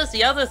 Now, here's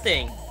the other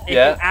thing. If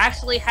you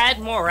actually had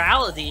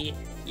morality,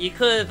 you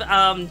could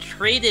have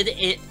traded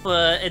it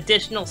for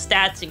additional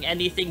stats and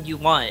anything you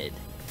wanted.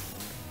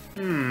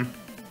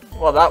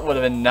 Well, that would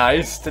have been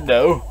nice to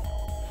know.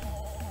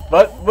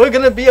 But we're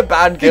gonna be a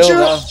bad girl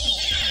now.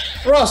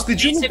 Ross,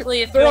 did you...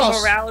 Basically, if your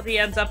morality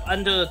ends up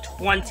under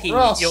 20,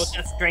 Ross, you'll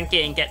just drink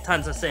it and get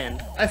tons of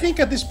sin. I think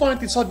at this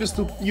point it's obvious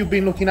you've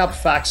been looking up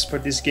facts for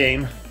this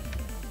game.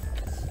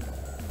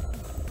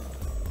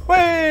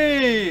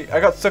 Whee! I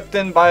got sucked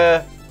in by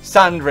a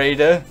sand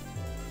raider.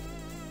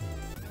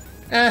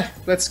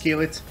 Let's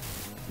kill it.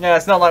 Yeah,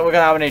 it's not like we're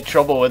gonna have any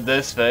trouble with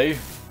this, though.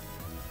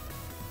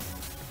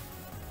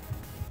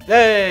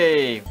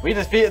 Yay! We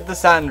defeated the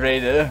sand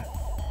raider.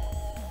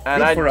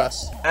 And Good for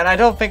us. And I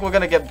don't think we're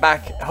gonna get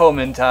back home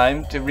in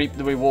time to reap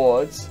the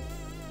rewards.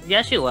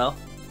 Yes, you will.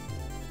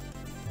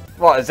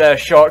 What, is there a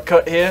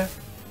shortcut here?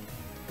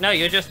 No,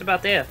 you're just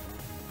about there.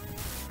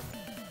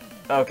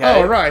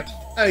 Okay. Oh, right.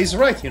 He's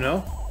right, you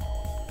know.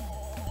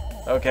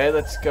 Okay,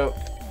 let's go.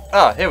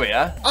 Ah, here we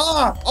are.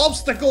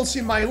 Obstacles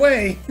in my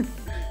way.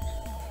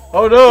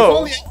 Oh no! If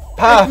only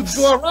I could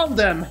go around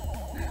them.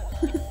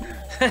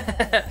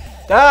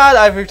 Dad,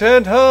 I've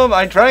returned home.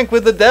 I drank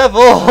with the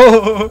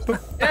devil.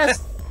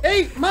 Yes.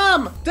 Hey,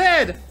 Mom,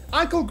 Dad,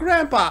 Uncle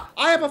Grandpa,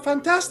 I have a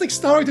fantastic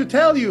story to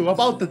tell you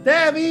about the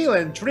devil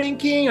and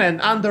drinking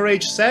and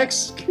underage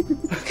sex.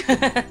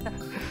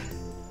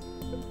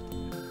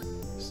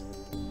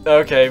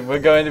 Okay, we're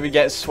going to be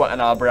getting sweat on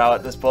our brow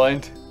at this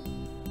point.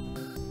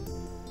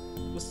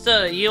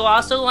 So, you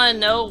also want to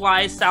know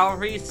why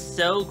Soury's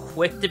so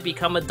quick to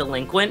become a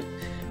delinquent?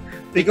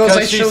 Because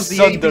I chose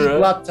the AB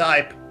blood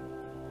type.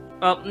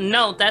 Well,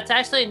 no, that's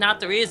actually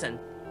not the reason.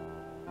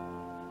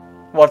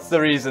 What's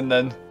the reason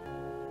then?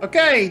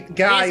 Okay,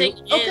 guy.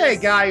 Okay,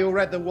 guy who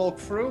read the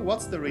walkthrough.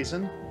 What's the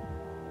reason?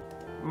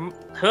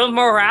 Her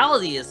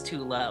morality is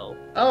too low.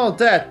 Oh,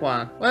 that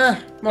one. Well,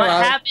 what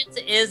happens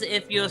is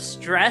if your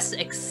stress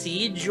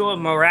exceeds your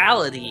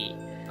morality,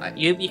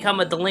 you become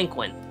a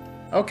delinquent.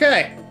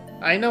 Okay,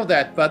 I know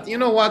that, but you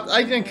know what?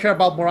 I didn't care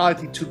about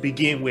morality to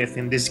begin with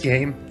in this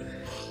game.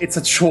 It's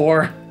a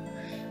chore.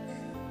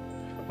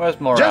 Where's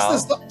morale?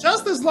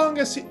 Just as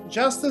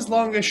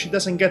long as she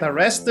doesn't get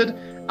arrested,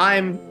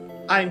 I'm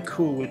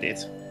cool with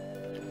it.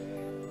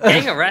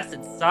 Getting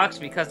arrested sucks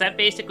because that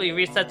basically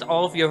resets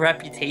all of your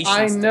reputations.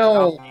 I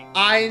know.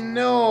 I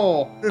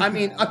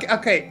mean,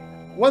 okay.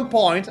 One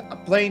point,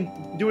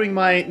 playing during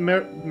my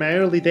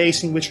early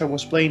days in which I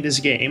was playing this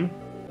game,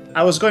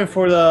 I was going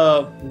for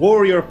the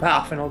warrior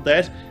path and all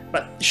that,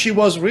 but she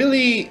was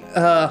really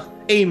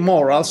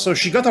amoral, so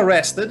she got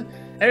arrested.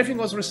 Everything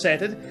was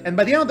resetted, and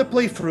by the end of the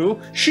playthrough,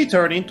 she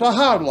turned into a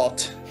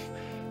harlot.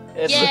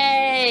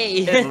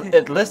 Yay!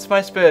 It lifts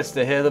my spirits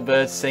to hear the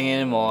birds singing in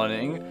the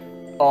morning,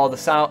 or the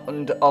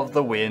sound of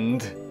the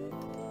wind.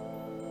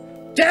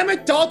 Damn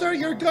it, daughter!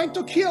 You're going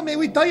to kill me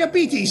with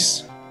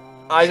diabetes!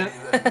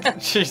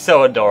 She's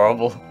so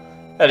adorable.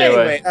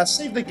 Anyway,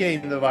 save the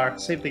game, Navar.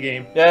 Save the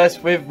game. Yes,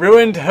 we've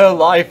ruined her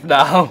life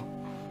now.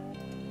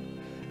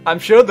 I'm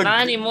sure the...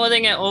 Not any more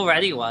than it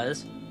already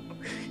was.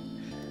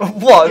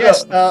 What?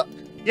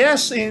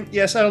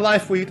 Yes, our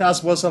life with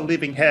us was a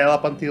living hell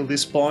up until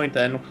this point,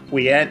 and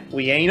we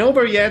ain't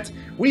over yet.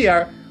 We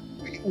are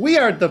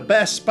the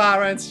best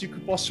parents you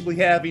could possibly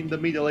have in the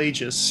Middle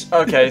Ages.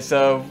 Okay,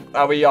 so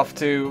are we off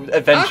to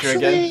adventure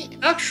again?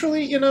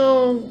 Actually, you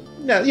know,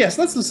 yes,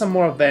 let's do some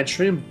more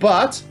adventuring,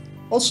 but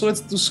also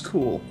let's do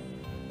school.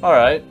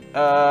 Alright,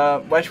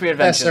 where should we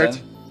adventure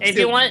then? If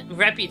you want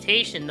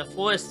reputation, the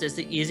forest is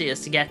the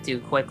easiest to get to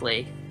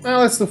quickly. Well,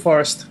 let's do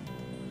forest.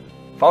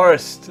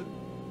 Forest,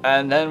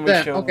 and then we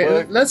should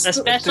work.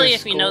 Especially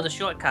if you know the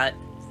shortcut,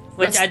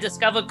 which I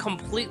discovered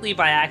completely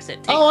by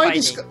accident.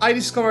 I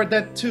discovered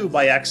that too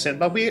by accident,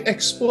 but we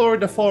explored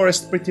the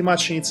forest pretty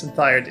much in its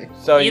entirety.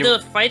 So either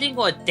fighting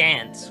or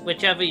dance,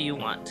 whichever you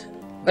want.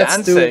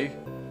 Dancing?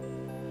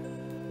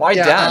 Why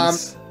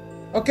dance?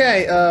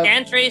 Okay.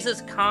 Dance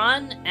raises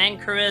con and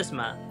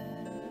charisma.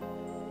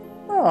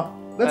 Oh,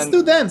 let's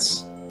do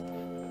dance.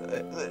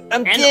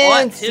 I'm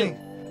dancing.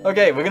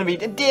 Okay, we're gonna be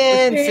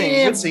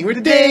dancing. We're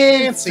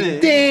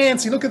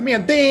dancing. Look at me,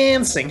 I'm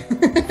dancing.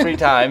 Free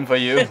time for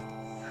you.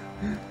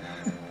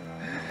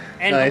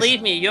 And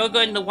believe me, you're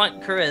going to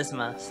want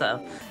charisma,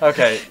 so...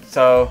 Okay,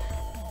 so...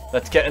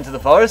 Let's get into the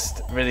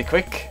forest, really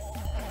quick.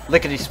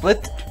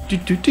 Lickety-split.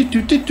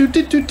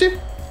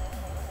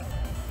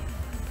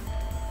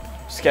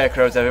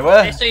 Scarecrows everywhere.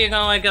 Okay, so you're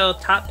gonna go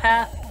top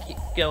path, keep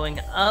going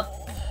up.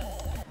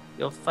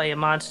 You'll fight a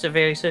monster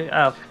very soon.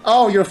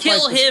 Oh, you're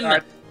kill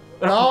him!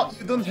 No,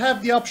 you don't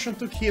have the option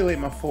to kill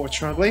him,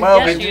 unfortunately.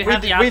 Well,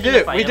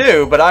 yes, we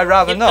do, but I'd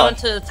rather not. Going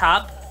to the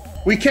top.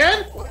 We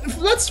can?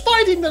 Let's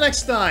fight him the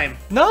next time.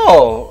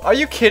 No, are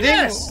you kidding?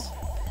 Yes.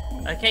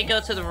 Okay,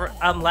 go to the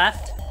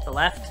left. The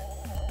left.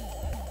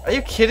 Are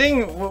you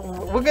kidding?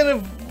 We're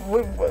gonna.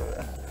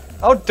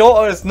 Our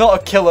daughter is not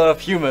a killer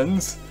of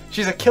humans.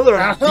 She's a killer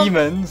of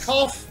demons.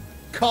 Cough,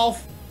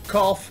 cough,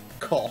 cough,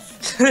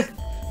 cough.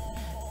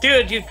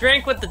 Dude, you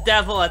drank with the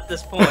devil at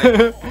this point.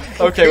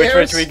 Okay, which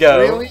way do we go?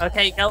 Really?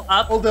 Okay, go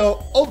up.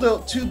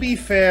 Although, to be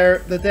fair,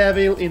 the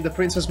devil in the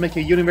Princess Maker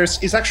universe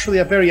is actually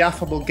a very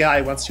affable guy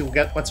once you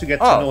get to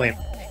know him.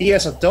 He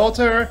has a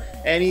daughter,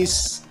 and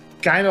he's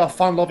kind of a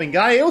fun-loving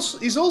guy.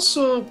 He's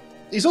also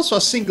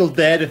a single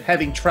dad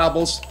having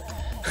troubles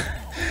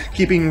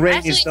keeping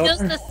Ray his daughter.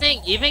 Actually, just the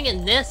thing, even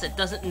in this, it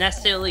doesn't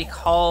necessarily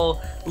call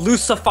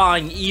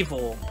Lucifying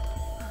evil.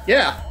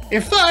 Yeah.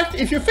 In fact,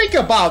 if you think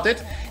about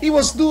it, he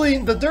was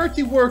doing the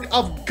dirty work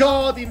of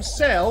God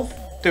himself.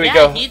 Do we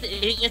go?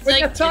 It's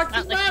when like, attacked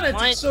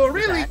humanity, so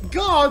really,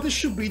 God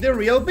should be the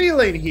real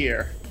villain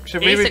here.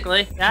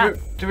 Basically, yeah.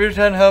 Do we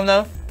return home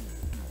now?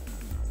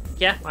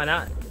 Yeah, why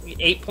not?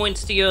 8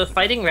 points to your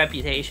fighting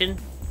reputation.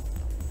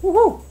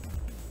 Woohoo!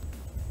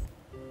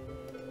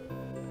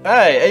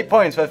 Hey, 8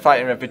 points for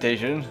fighting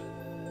reputation.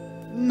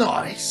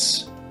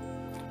 Nice.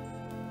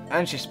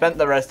 And she spent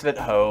the rest of it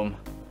home.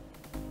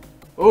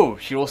 Ooh,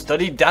 she will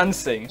study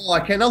dancing. Oh, I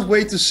cannot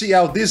wait to see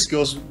how this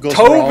goes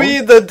Toby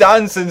wrong. the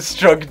dance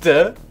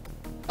instructor.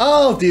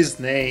 Oh, these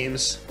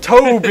names.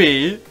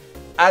 Toby,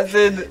 as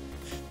in,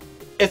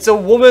 it's a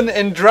woman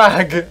in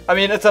drag. I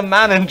mean, it's a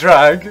man in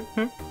drag.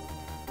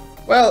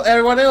 Well,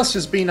 everyone else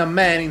has been a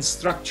man in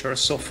structure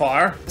so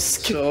far,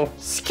 so...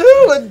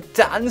 Skill and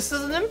dance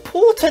is an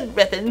important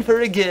weapon for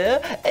a girl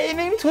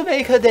aiming to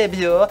make her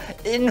debut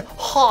in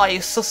high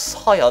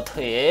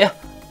society.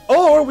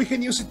 Or we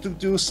can use it to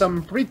do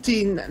some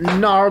pretty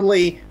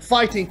gnarly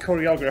fighting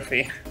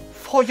choreography.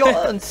 For your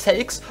own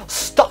sakes,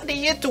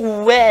 study it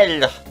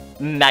well,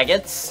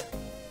 maggots.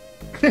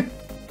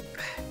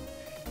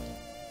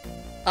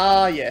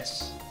 Ah,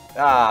 yes.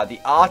 Ah, the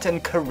art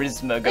and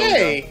charisma goes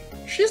Hey!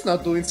 She's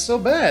not doing so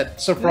bad,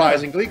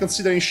 surprisingly,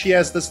 considering she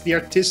has the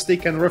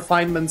artistic and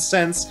refinement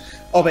sense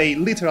of a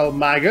literal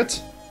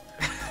maggot.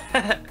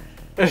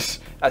 As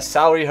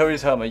Soury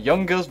hurries home, a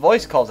young girl's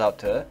voice calls out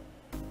to her.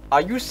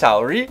 Are you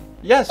Soury?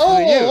 Yes, who Oh,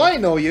 are you? I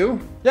know you.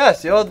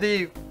 Yes, you're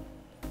the...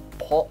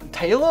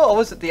 tailor, or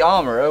was it the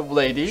armorer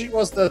lady? She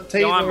was the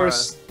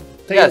tailor's...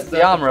 Yes,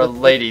 the armorer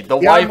lady, the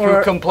wife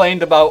who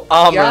complained about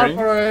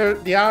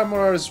armoring. The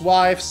armorer's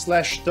wife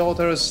 /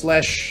 daughter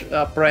 /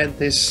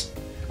 apprentice.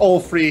 All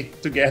three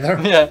together.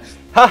 Yeah.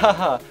 Ha ha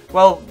ha.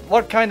 Well,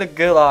 what kind of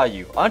girl are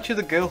you? Aren't you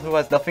the girl who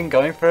has nothing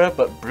going for her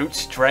but brute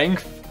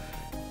strength?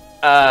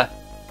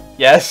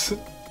 Yes.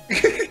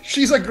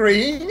 She's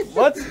agreeing.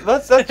 What's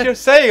that you're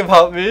saying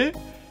about me?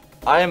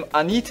 I am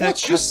Anita.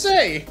 What'd you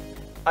say?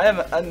 I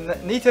am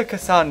Anita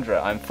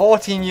Cassandra. I'm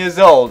 14 years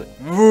old.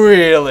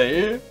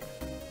 Really?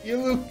 You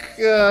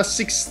look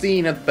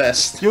 16 at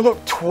best. You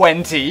look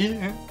 20.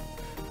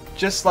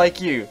 Just like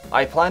you,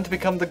 I plan to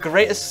become the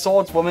greatest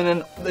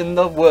swordswoman in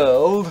the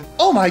world.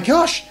 Oh my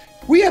gosh!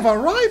 We have a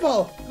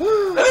rival!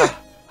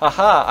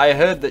 Haha, I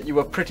heard that you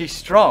were pretty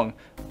strong,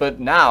 but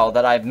now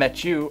that I've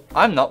met you,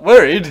 I'm not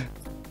worried.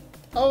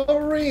 Oh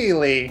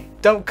really?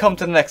 Don't come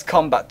to the next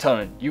combat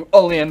tournament. You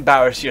only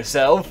embarrass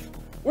yourself.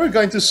 We're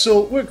going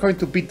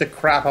to beat the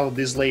crap out of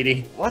this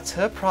lady. What's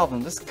her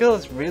problem? This girl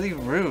is really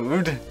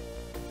rude.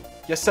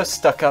 You're so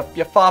stuck up.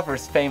 Your father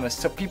is famous,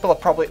 so people are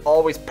probably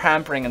always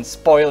pampering and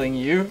spoiling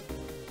you.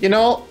 You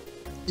know,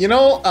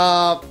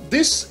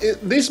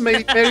 this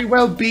may very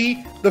well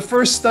be the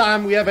first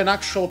time we have an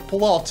actual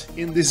plot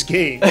in this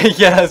game.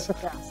 Yes.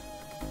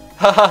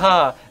 Ha ha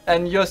ha.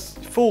 And you're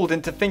fooled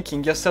into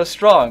thinking you're so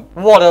strong.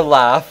 What a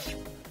laugh.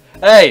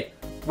 Hey,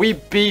 we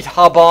beat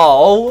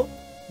Habal,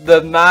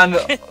 the man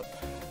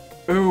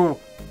who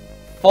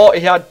thought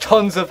he had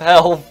tons of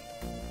health.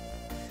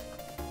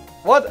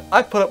 What?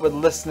 I put up with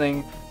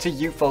listening to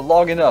you for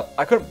long enough.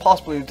 I couldn't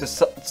possibly do to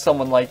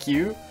someone like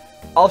you.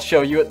 I'll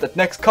show you at the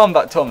next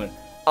combat tournament.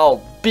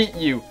 I'll beat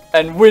you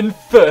and win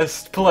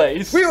first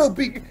place. We'll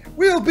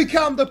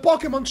become the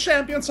Pokemon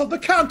champions of the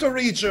Kanto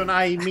region,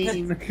 I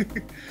mean.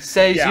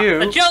 Says you.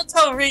 The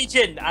Johto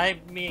region, I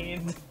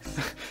mean.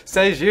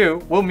 Says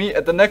you. We'll meet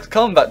at the next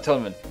combat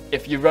tournament.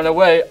 If you run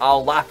away,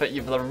 I'll laugh at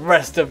you for the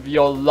rest of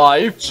your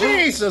life.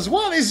 Jesus,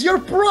 what is your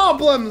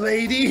problem,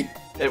 lady?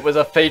 It was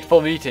a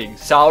fateful meeting.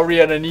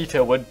 Soury and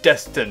Anita were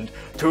destined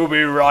to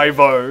be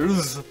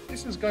rivals.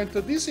 This isn't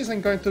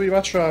going to be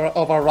much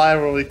of a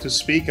rivalry to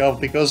speak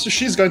of, because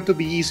she's going to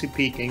be easy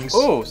pickings.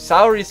 Oh,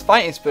 Soury's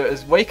fighting spirit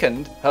has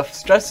wakened. Her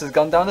stress has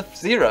gone down to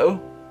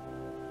 0.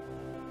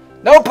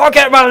 No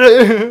pocket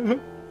money!